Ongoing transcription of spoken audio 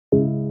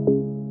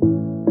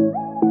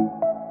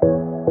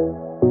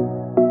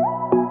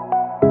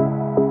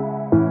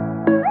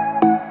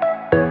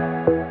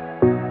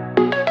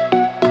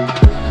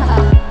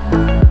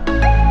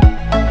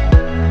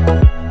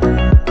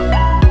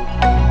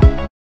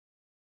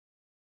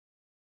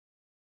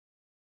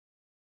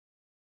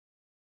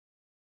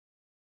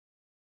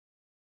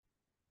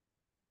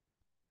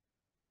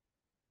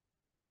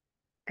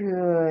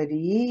Good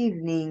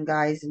evening,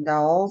 guys and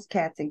dolls,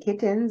 cats and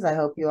kittens. I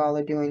hope you all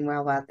are doing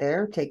well out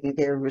there, taking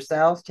care of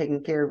yourselves,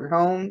 taking care of your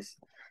homes,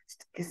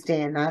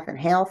 staying nice and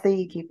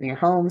healthy, keeping your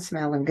home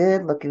smelling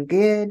good, looking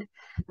good.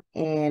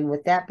 And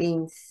with that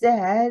being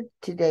said,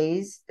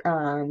 today's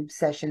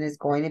session is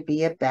going to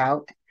be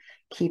about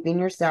keeping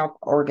yourself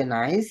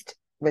organized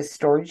with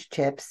storage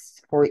tips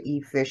for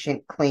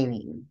efficient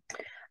cleaning.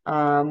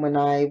 When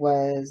I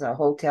was a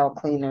hotel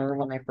cleaner,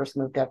 when I first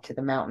moved up to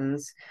the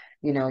mountains,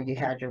 you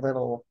had your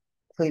little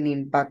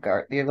cleaning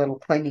bucket, your little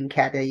cleaning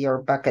caddy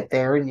or bucket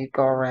there, and you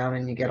go around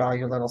and you get all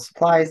your little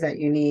supplies that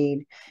you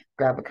need,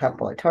 grab a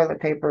couple of toilet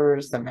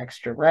papers, some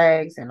extra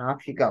rags, and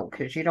off you go.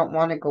 Because you don't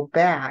want to go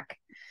back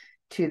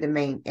to the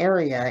main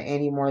area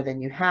any more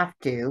than you have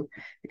to,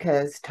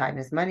 because time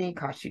is money,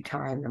 costs you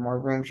time. The more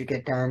rooms you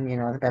get done,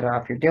 the better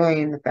off you're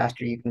doing, the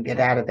faster you can get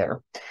out of there.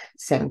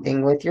 Same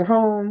thing with your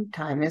home.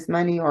 Time is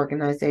money,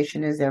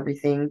 organization is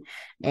everything.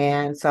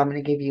 And so I'm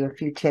going to give you a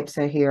few tips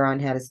in here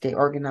on how to stay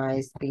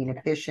organized, being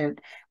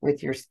efficient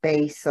with your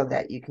space so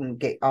that you can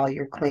get all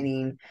your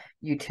cleaning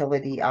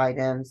utility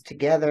items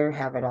together,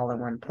 have it all in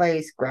one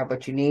place, grab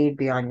what you need,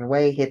 be on your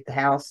way, hit the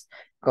house,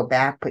 go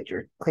back,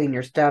 clean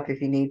your stuff. If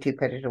you need to,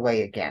 put it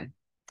away again.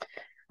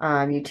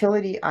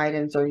 Utility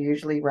items are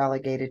usually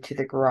relegated to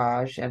the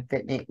garage and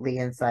fit neatly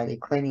inside a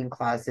cleaning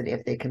closet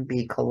if they can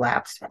be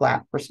collapsed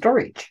flat for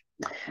storage.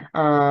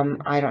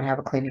 I don't have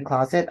a cleaning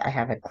closet. I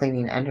have a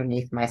cleaning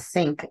underneath my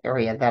sink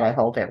area that I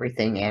hold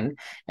everything in.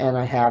 And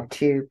I have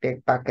two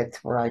big buckets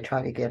where I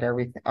try to get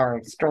everything, or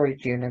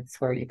storage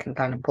units where you can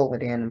kind of pull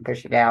it in and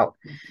push it out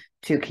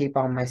to keep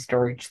all my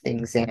storage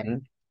things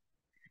in.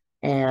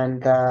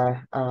 And the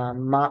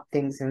mop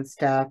things and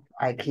stuff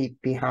I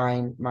keep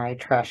behind my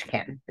trash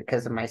can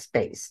because of my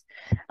space.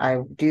 I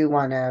do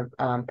want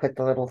to put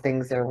the little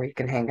things there where you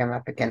can hang them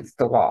up against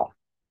the wall.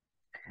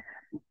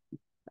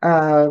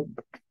 Uh,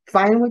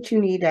 Find what you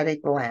need at a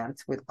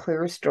glance with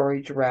clear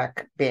storage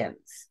rack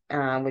bins,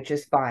 which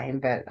is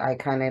fine, but I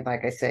kind of,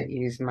 like I said,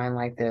 use mine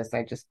like this.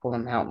 I just pull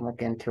them out and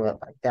look into it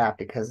like that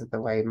because of the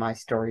way my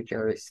storage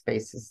area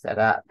space is set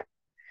up.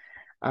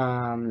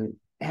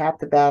 Half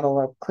the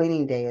battle of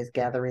cleaning day is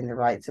gathering the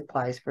right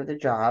supplies for the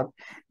job.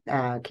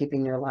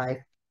 Keeping your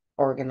life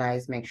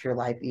organized makes your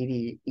life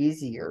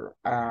easier.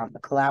 A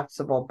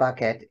collapsible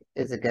bucket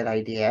is a good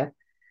idea.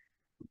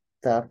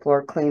 The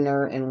floor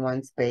cleaner in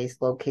one space,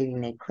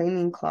 locating a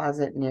cleaning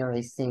closet near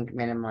a sink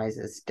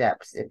minimizes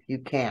steps if you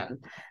can.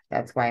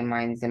 That's why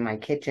mine's in my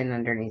kitchen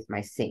underneath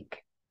my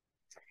sink.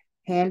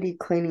 Handy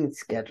cleaning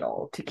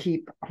schedule. To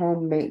keep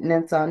home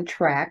maintenance on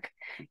track,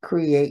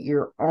 create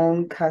your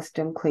own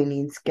custom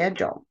cleaning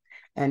schedule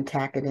and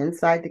tack it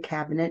inside the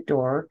cabinet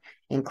door.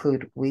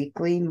 Include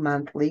weekly,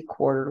 monthly,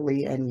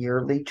 quarterly, and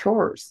yearly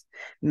chores.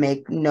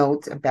 Make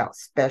notes about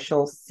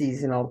special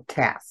seasonal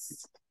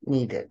tasks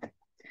needed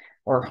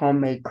or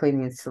homemade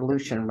cleaning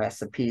solution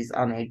recipes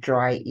on a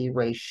dry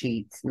erase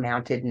sheet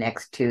mounted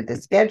next to the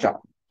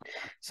schedule.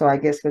 So I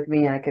guess with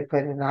me, I could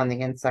put it on the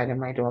inside of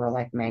my door,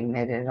 like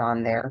magneted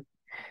on there.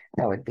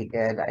 That would be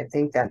good. I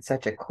think that's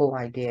such a cool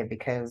idea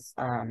because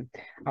I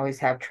always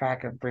have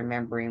track of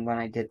remembering when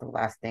I did the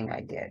last thing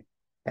I did.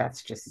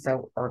 That's just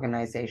so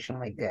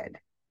organizationally good.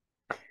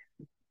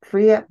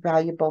 Free up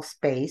valuable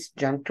space,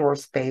 junk drawer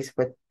space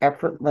with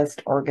effortless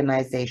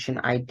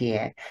organization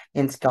idea.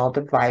 Install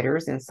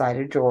dividers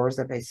inside of drawers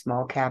of a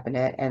small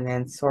cabinet and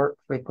then sort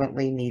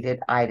frequently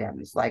needed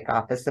items like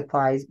office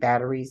supplies,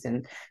 batteries,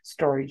 and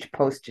storage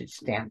postage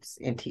stamps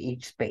into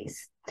each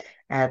space.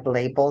 Add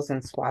labels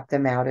and swap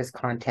them out as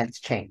contents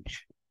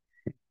change.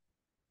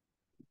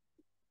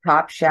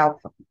 Top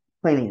shelf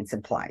cleaning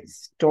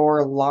supplies.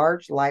 Store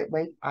large,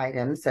 lightweight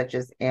items such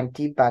as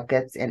empty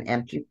buckets and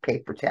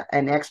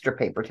extra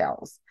paper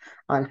towels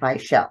on high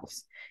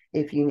shelves.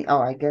 If you,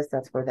 oh, I guess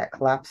that's where that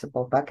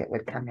collapsible bucket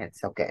would come in.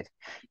 So good.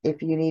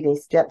 If you need a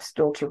step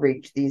stool to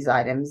reach these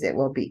items, it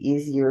will be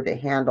easier to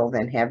handle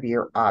than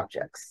heavier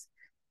objects.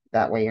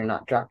 That way you're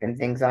not dropping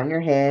things on your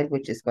head,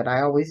 which is what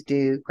I always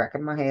do,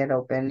 cracking my head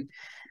open.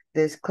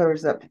 This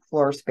clears up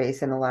floor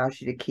space and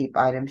allows you to keep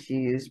items you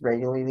use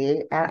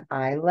regularly at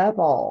eye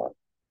level.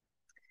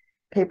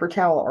 Paper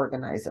towel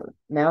organizer.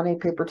 Mount a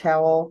paper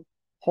towel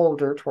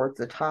holder towards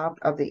the top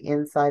of the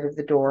inside of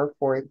the door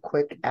for a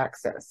quick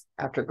access.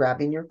 After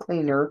grabbing your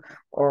cleaner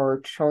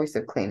or choice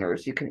of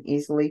cleaners, you can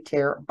easily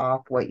tear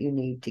off what you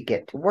need to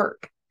get to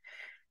work.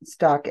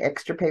 Stock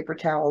extra paper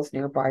towels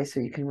nearby so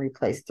you can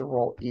replace the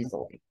roll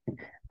easily.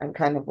 I'm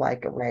kind of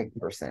like a rag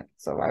person,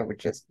 so I would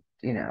just,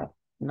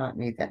 not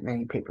need that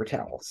many paper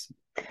towels.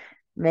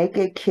 Make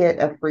a kit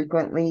of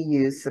frequently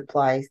used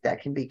supplies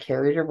that can be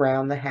carried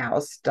around the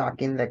house,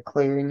 stocking the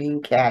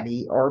cleaning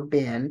caddy or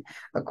bin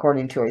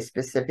according to a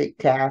specific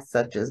task,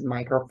 such as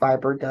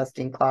microfiber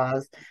dusting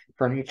cloths,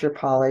 furniture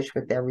polish.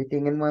 With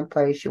everything in one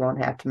place, you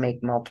won't have to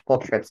make multiple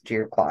trips to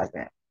your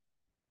closet.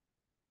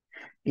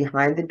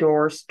 Behind the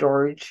door,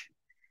 storage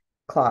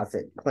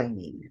closet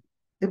cleaning.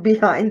 The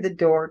behind the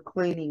door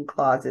cleaning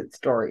closet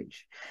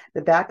storage.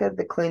 The back of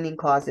the cleaning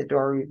closet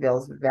door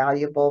reveals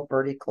valuable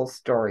vertical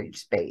storage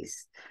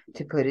space.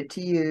 To put it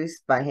to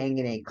use by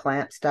hanging a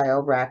clamp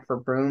style rack for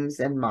brooms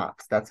and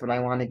mops. That's what I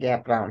want to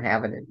get, but I don't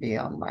have it. It'd be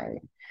on my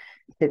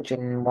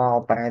kitchen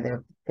wall by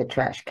the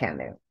trash can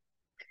there.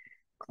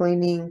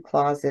 Cleaning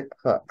closet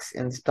hooks.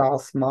 Install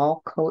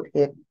small coat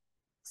hooks.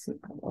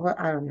 Well,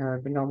 I don't know,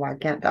 even know why I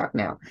can't talk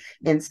now.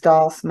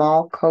 Install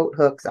small coat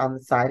hooks on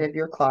the side of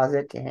your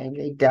closet to hang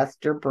a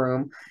duster,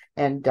 broom,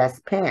 and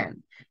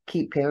dustpan.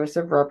 Keep pairs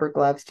of rubber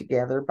gloves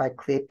together by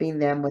clipping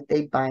them with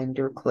a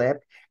binder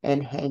clip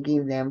and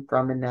hanging them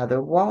from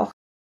another wall